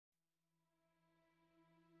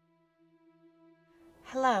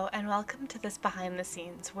Hello and welcome to this behind the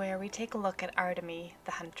scenes where we take a look at Ardemie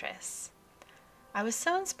the Huntress. I was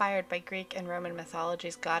so inspired by Greek and Roman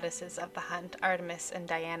mythology's goddesses of the hunt, Artemis and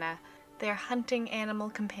Diana, their hunting animal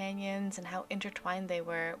companions and how intertwined they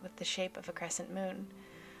were with the shape of a crescent moon.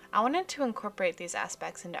 I wanted to incorporate these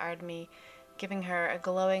aspects into Ardemie, giving her a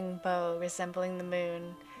glowing bow resembling the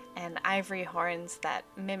moon and ivory horns that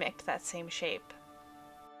mimicked that same shape.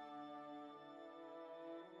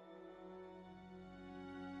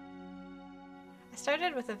 I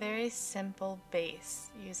started with a very simple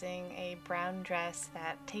base, using a brown dress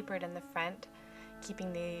that tapered in the front,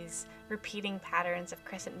 keeping these repeating patterns of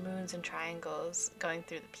crescent moons and triangles going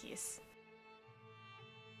through the piece.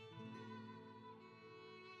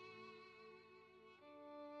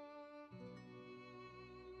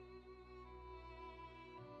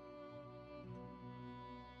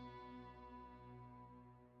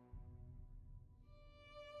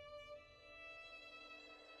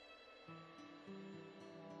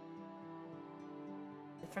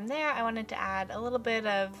 From there, I wanted to add a little bit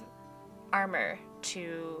of armor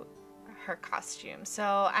to her costume.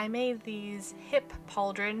 So I made these hip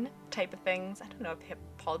pauldron type of things. I don't know if hip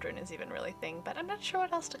pauldron is even really a thing, but I'm not sure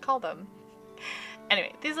what else to call them.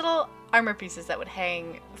 Anyway, these little armor pieces that would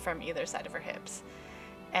hang from either side of her hips.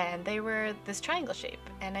 And they were this triangle shape,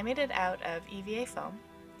 and I made it out of EVA foam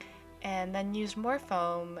and then used more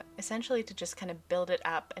foam essentially to just kind of build it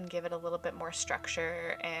up and give it a little bit more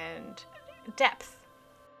structure and depth.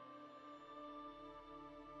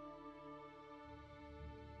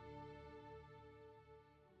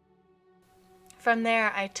 From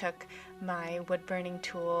there, I took my wood burning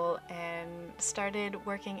tool and started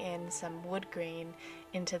working in some wood grain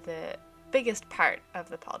into the biggest part of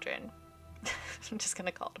the pauldron. I'm just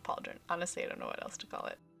gonna call it a pauldron. Honestly, I don't know what else to call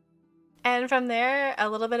it. And from there, a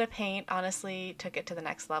little bit of paint honestly took it to the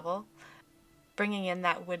next level. Bringing in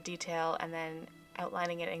that wood detail and then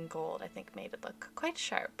outlining it in gold, I think made it look quite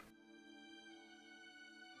sharp.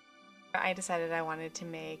 I decided I wanted to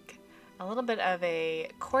make a little bit of a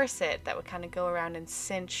corset that would kind of go around and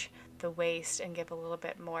cinch the waist and give a little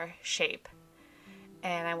bit more shape.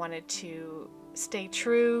 And I wanted to stay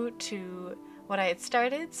true to what I had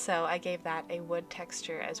started, so I gave that a wood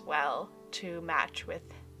texture as well to match with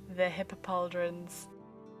the hip pauldrons.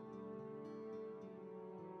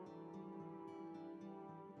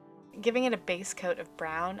 Giving it a base coat of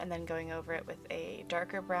brown and then going over it with a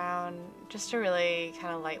darker brown just to really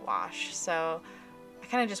kind of light wash. So I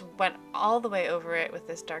kind of just went all the way over it with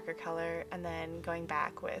this darker color and then going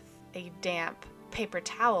back with a damp paper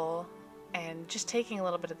towel and just taking a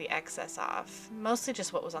little bit of the excess off, mostly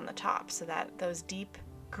just what was on the top, so that those deep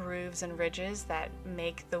grooves and ridges that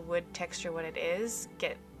make the wood texture what it is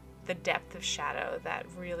get the depth of shadow that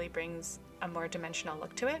really brings a more dimensional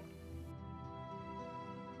look to it.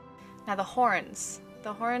 Now the horns.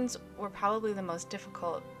 The horns were probably the most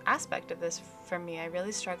difficult aspect of this for me. I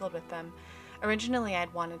really struggled with them. Originally,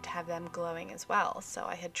 I'd wanted to have them glowing as well, so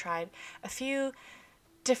I had tried a few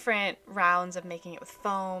different rounds of making it with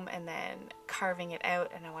foam and then carving it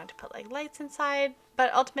out, and I wanted to put like lights inside,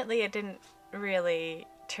 but ultimately it didn't really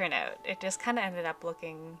turn out. It just kind of ended up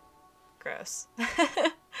looking gross.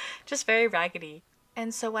 Just very raggedy.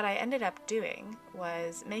 And so what I ended up doing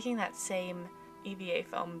was making that same EVA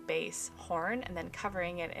foam base horn and then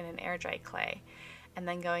covering it in an air dry clay, and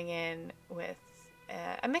then going in with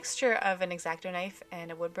a mixture of an X-Acto knife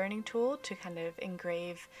and a wood burning tool to kind of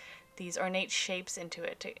engrave these ornate shapes into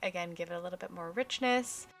it to again give it a little bit more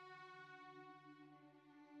richness.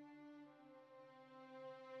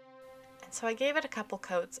 And so I gave it a couple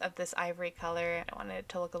coats of this ivory color. I wanted it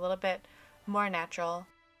to look a little bit more natural.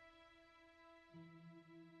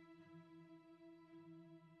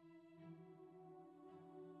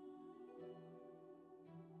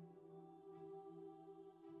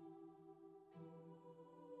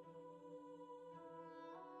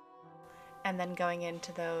 And then going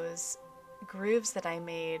into those grooves that I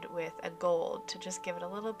made with a gold to just give it a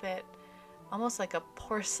little bit, almost like a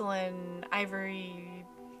porcelain, ivory,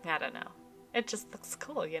 I don't know. It just looks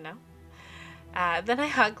cool, you know? Then I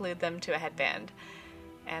hot glued them to a headband,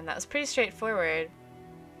 and that was pretty straightforward.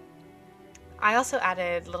 I also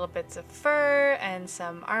added little bits of fur and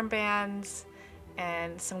some armbands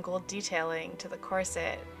and some gold detailing to the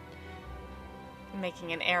corset,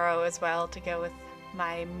 making an arrow as well to go with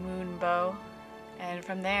my moon bow. And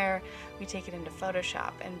from there we take it into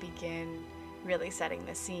Photoshop and begin really setting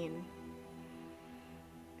the scene,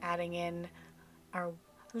 adding in our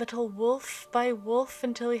little wolf by wolf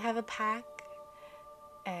until we have a pack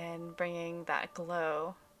and bringing that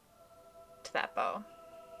glow to that bow.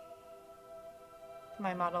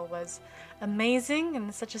 My model was amazing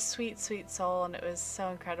and such a sweet, sweet soul, and it was so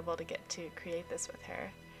incredible to get to create this with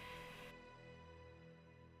her.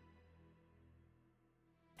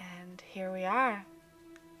 And here we are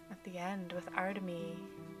at the end with Ardemie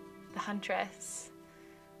the Huntress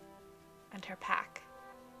and her pack.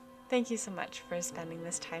 Thank you so much for spending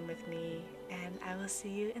this time with me, and I will see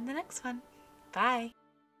you in the next one. Bye!